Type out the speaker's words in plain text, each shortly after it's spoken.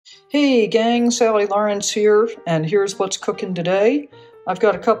Hey gang, Sally Lawrence here, and here's what's cooking today. I've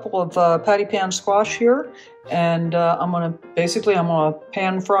got a couple of patty pan squash here, and I'm gonna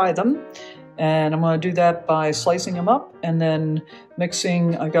pan fry them, and I'm gonna do that by slicing them up and then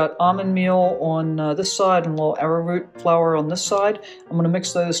mixing. I got almond meal on this side and a little arrowroot flour on this side. I'm gonna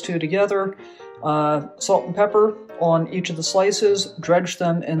mix those two together. Salt and pepper on each of the slices. Dredge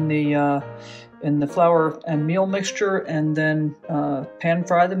them in the flour and meal mixture, and then pan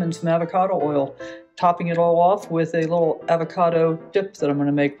fry them in some avocado oil, topping it all off with a little avocado dip that I'm going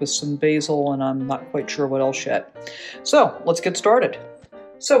to make with some basil, and I'm not quite sure what else yet. So let's get started.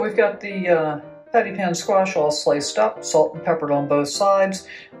 So we've got the patty pan squash all sliced up, salt and peppered on both sides.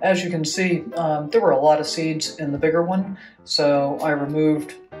 As you can see, there were a lot of seeds in the bigger one, so I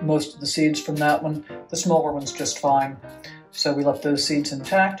removed most of the seeds from that one. The smaller one's just fine, so we left those seeds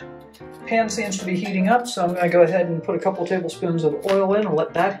intact. Pan seems to be heating up, so I'm going to go ahead and put a couple tablespoons of oil in and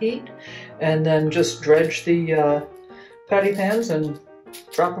let that heat, and then just dredge the patty pans and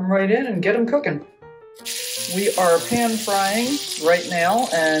drop them right in and get them cooking. We are pan frying right now,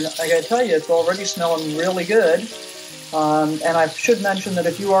 and I gotta tell you, it's already smelling really good. And I should mention that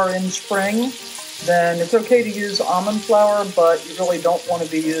if you are in spring, then it's okay to use almond flour, but you really don't want to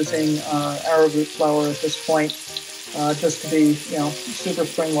be using arrowroot flour at this point, just to be, super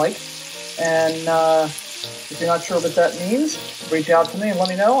spring-like. And if you're not sure what that means, reach out to me and let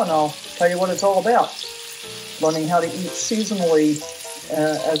me know, and I'll tell you what it's all about. Learning how to eat seasonally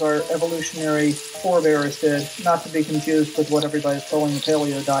as our evolutionary forebears did, not to be confused with what everybody's calling the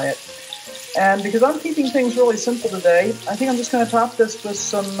paleo diet. And because I'm keeping things really simple today, I think I'm just going to top this with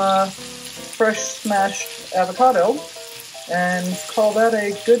some fresh smashed avocado and call that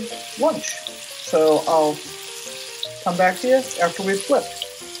a good lunch. So I'll come back to you after we've flipped.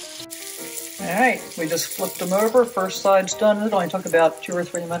 Alright, we just flipped them over. First side's done. It only took about 2 or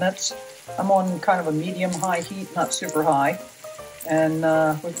 3 minutes. I'm on kind of a medium-high heat, not super high. And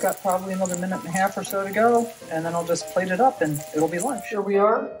we've got probably another minute and a half or so to go, and then I'll just plate it up and it'll be lunch. Here we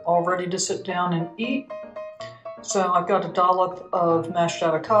are, all ready to sit down and eat. So I've got a dollop of mashed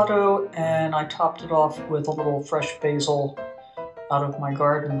avocado, and I topped it off with a little fresh basil out of my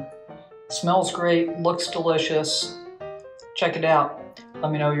garden. It smells great, looks delicious. Check it out.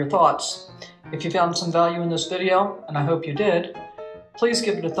 Let me know your thoughts. If you found some value in this video, and I hope you did, please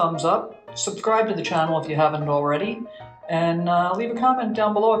give it a thumbs up, subscribe to the channel if you haven't already, and leave a comment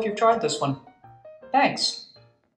down below if you've tried this one. Thanks!